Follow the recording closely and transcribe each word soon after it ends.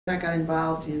I got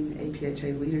involved in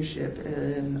APHA leadership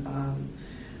and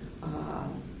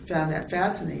found that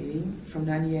fascinating from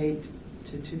 '98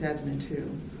 to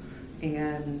 2002,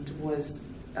 and was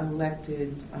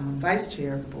elected vice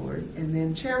chair of the board and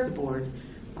then chair of the board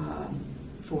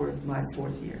for my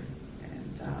 4th year.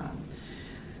 And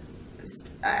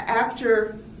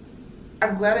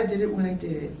I'm glad I did it when I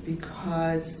did,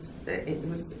 because it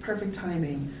was the perfect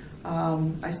timing.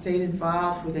 I stayed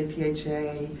involved with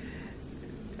APHA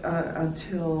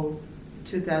until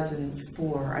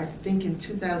 2004. I think in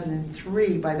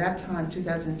 2003, by that time,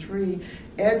 2003,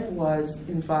 Ed was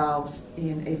involved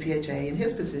in APHA in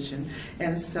his position,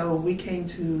 and so we came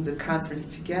to the conference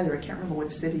together. I can't remember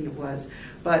what city it was,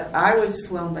 but I was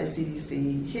flown by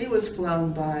CDC. He was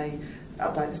flown by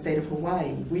the state of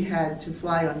Hawaii. We had to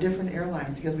fly on different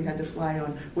airlines because we had to fly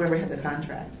on whoever had the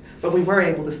contract, but we were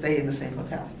able to stay in the same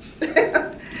hotel.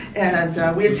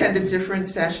 And we attended different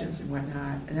sessions and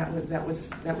whatnot, and that was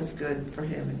good for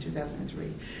him in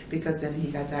 2003, because then he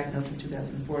got diagnosed in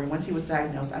 2004. And once he was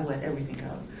diagnosed, I let everything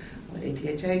go. I let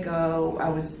APHA go. I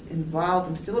was involved.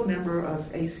 I'm still a member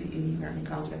of ACE, American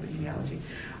College of Epidemiology.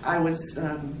 I was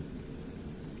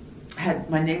had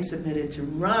my name submitted to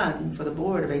run for the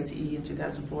board of ACE in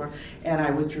 2004, and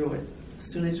I withdrew it. As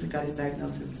soon as we got his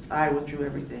diagnosis, I withdrew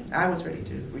everything. I was ready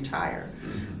to retire,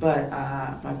 but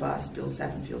my boss, Bill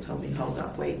Sappenfield, told me, "Hold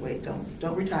up, wait,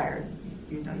 don't retire.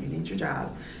 You know, you need your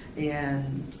job,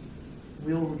 and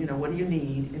what do you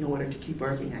need in order to keep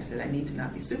working?" I said, "I need to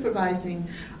not be supervising.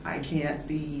 I can't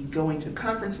be going to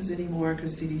conferences anymore,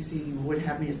 because CDC would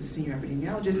have me as a senior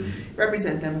epidemiologist,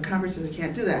 represent them at conferences. I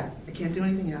can't do that. I can't do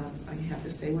anything else. I have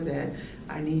to stay with Ed.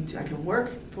 I can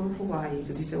work for Hawaii,"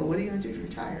 because he said, "Well, what are you going to do if you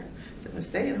retire?" I said, "Well,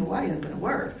 stay in Hawaii. I'm going to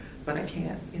work, but I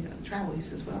can't, travel." He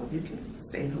says, "Well, you can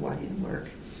stay in Hawaii and work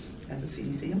as a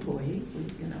CDC employee,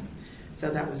 So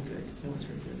that was good. That was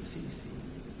very good for CDC.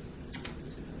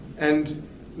 And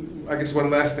I guess one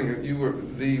last thing, you were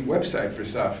the website for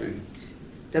SAAPHI.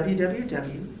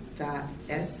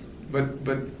 www.s. But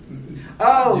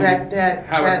oh, how it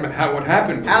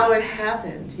happened. How it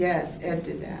happened, yes, Ed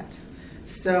did that.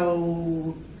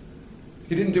 So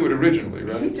he didn't do it originally,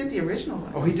 right? He did the original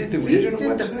one. Oh, he did the original website? He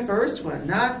did website? the first one,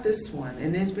 not this one.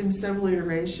 And there's been several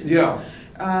iterations. Yeah.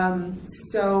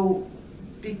 So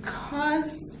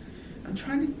because, I'm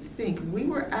trying to think, we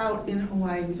were out in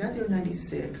Hawaii, we got there in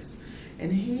 '96,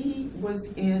 and he was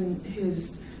in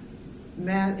his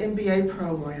MBA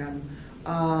program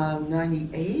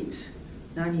 98,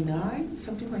 99,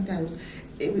 something like that.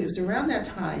 It was around that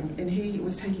time, and he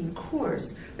was taking a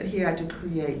course that he had to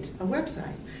create a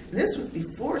website. And this was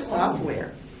before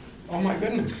software. Oh my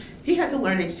goodness. He had to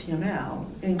learn HTML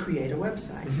and create a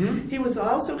website. He was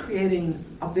also creating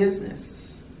a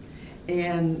business.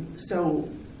 And so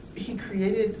he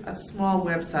created a small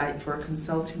website for a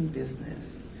consulting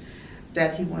business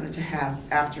that he wanted to have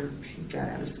after he got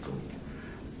out of school.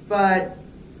 But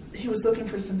he was looking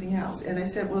for something else. And I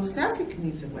said, well, SAAPHI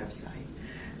needs a website.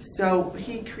 So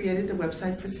he created the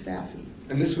website for SAAPHI.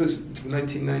 And this was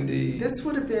 1990? This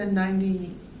would have been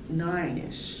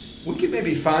 99-ish. We could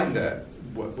maybe find that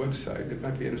website. It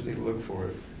might be interesting to look for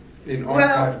it in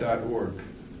archive.org.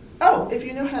 Oh, if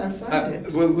you know how to find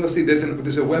it. Well, we'll see. There's an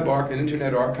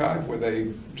internet archive where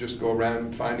they just go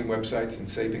around finding websites and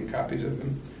saving copies of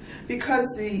them. Because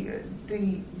the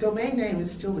domain name is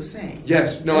still the same.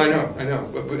 Yes. No, okay. I know.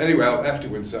 But anyway,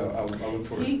 afterwards I'll look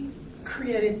for it. He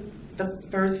created the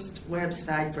first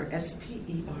website for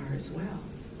SPER as well.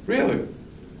 Really?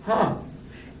 Huh.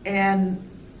 And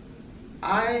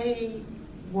I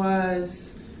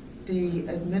was the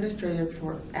administrator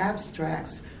for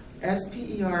abstracts.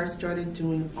 SPER started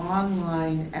doing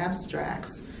online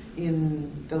abstracts in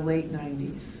the late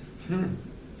 90s.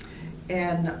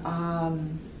 And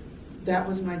that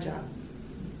was my job.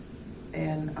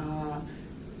 And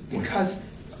because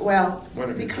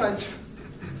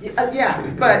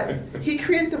but he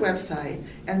created the website,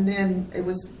 and then it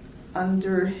was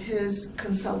under his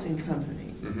consulting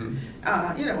company.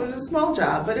 It was a small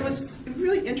job, but it was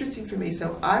really interesting for me.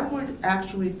 So I would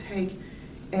actually take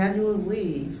annual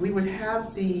leave. We'd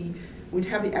have the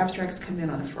abstracts come in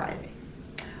on a Friday.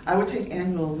 I would take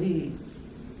annual leave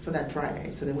for that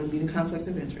Friday, so there wouldn't be any conflict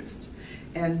of interest.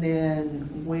 And then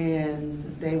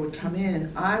when they would come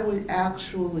in, I would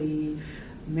actually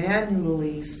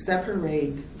manually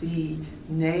separate the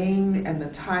name and the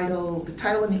title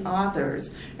and the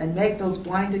authors, and make those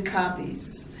blinded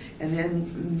copies, and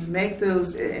then make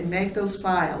those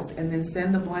files, and then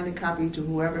send the blinded copy to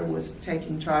whoever was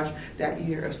taking charge that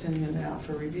year of sending them out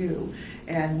for review,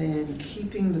 and then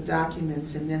keeping the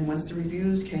documents. And then once the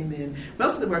reviews came in,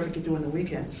 most of the work I could do on the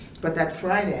weekend, but that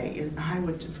Friday I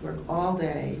would just work all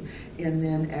day, and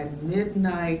then at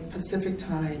midnight Pacific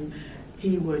time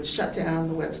he would shut down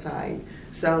the website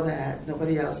so that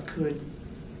nobody else could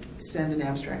send an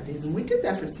abstract in. And we did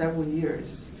that for several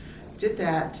years. Did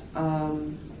that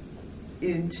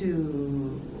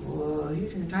into, well, he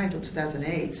didn't die until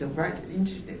 2008, so right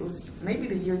into, it was maybe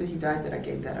the year that he died that I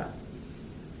gave that up.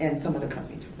 And some other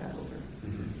company took that over.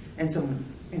 Mm-hmm. And some,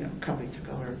 company took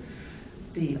over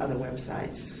the other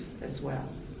websites as well.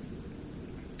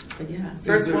 But yeah,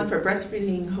 first one for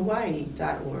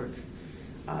breastfeedinghawaii.org.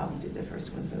 Did the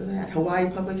first one for that.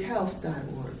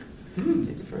 HawaiiPublicHealth.org.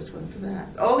 Did the first one for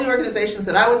that. All the organizations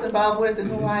that I was involved with in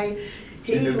Hawaii,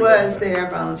 he was their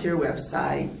volunteer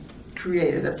website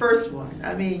creator, the first one.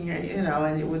 I mean,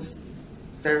 and it was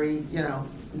very,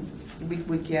 we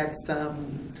would get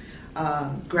some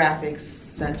graphics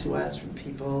sent to us from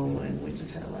people, and we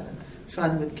just had a lot of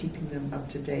fun with keeping them up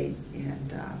to date.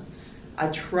 And I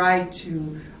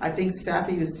think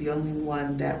SAAPHI is the only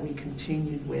one that we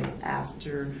continued with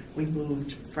after we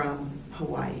moved from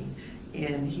Hawaii.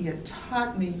 And he had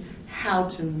taught me how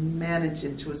to manage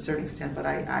it to a certain extent, but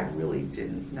I really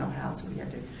didn't know how, so we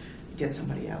had to get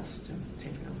somebody else to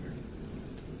take it over.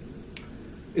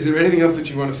 Is there anything else that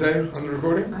you want to say on the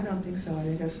recording? I don't think so. I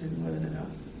think I've said more than enough.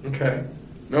 Okay.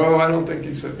 No, I don't think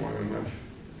you said more than enough.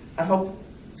 I hope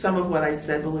some of what I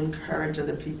said will encourage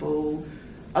other people,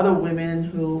 other women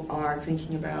who are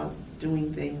thinking about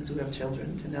doing things, who have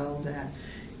children, to know that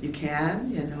you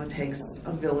can. It takes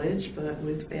a village, but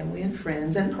with family and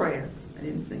friends and prayer. I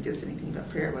didn't think there's anything about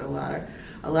prayer, but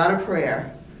a lot of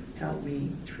prayer helped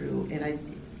me through. And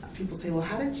people say, well,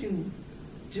 how did you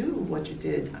do what you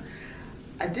did?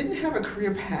 I didn't have a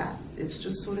career path. It's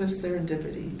just sort of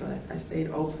serendipity, but I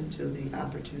stayed open to the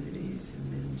opportunities,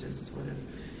 and then just sort of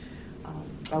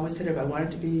always said if I wanted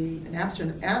to be an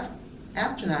astronaut,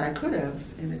 I could have,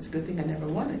 and it's a good thing I never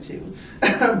wanted to.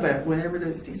 But whenever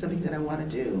I see something that I want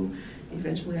to do,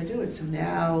 eventually I do it. So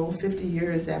now, 50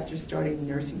 years after starting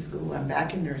nursing school, I'm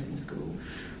back in nursing school.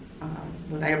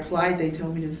 When I applied, they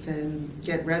told me to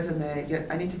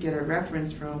I need to get a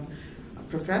reference from a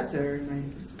professor in my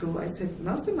school. I said,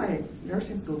 most of my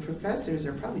nursing school professors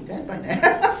are probably dead by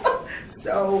now.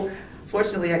 So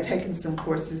fortunately, I'd taken some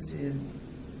courses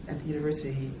at the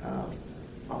University of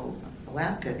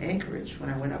Alaska at Anchorage. When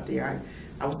I went up there,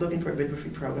 I was looking for a midwifery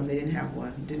program. They didn't have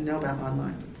one. Didn't know about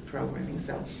online programming.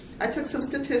 So I took some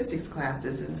statistics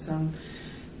classes and some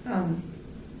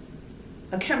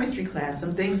a chemistry class,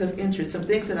 some things of interest, some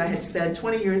things that I had said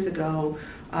 20 years ago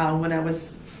when I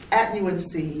was at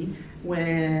UNC,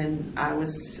 when I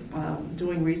was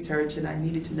doing research and I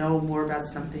needed to know more about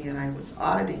something, and I was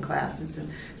auditing classes and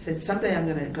said, someday I'm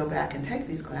going to go back and take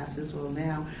these classes. Well,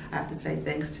 now I have to say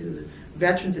thanks to the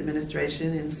Veterans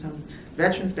Administration and some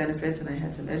veterans benefits, and I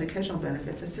had some educational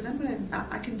benefits. I said,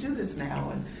 I can do this now,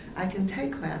 and I can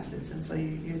take classes. And so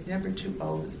you're never too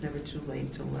old, it's never too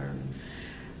late to learn.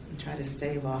 And try to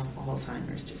stave off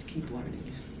Alzheimer's, just keep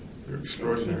learning. You're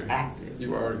extraordinary. And keep active.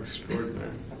 You are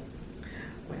extraordinary.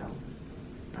 Well,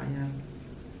 I am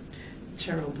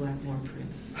Cheryl Blackmore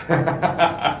Prince.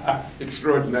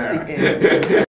 Extraordinary.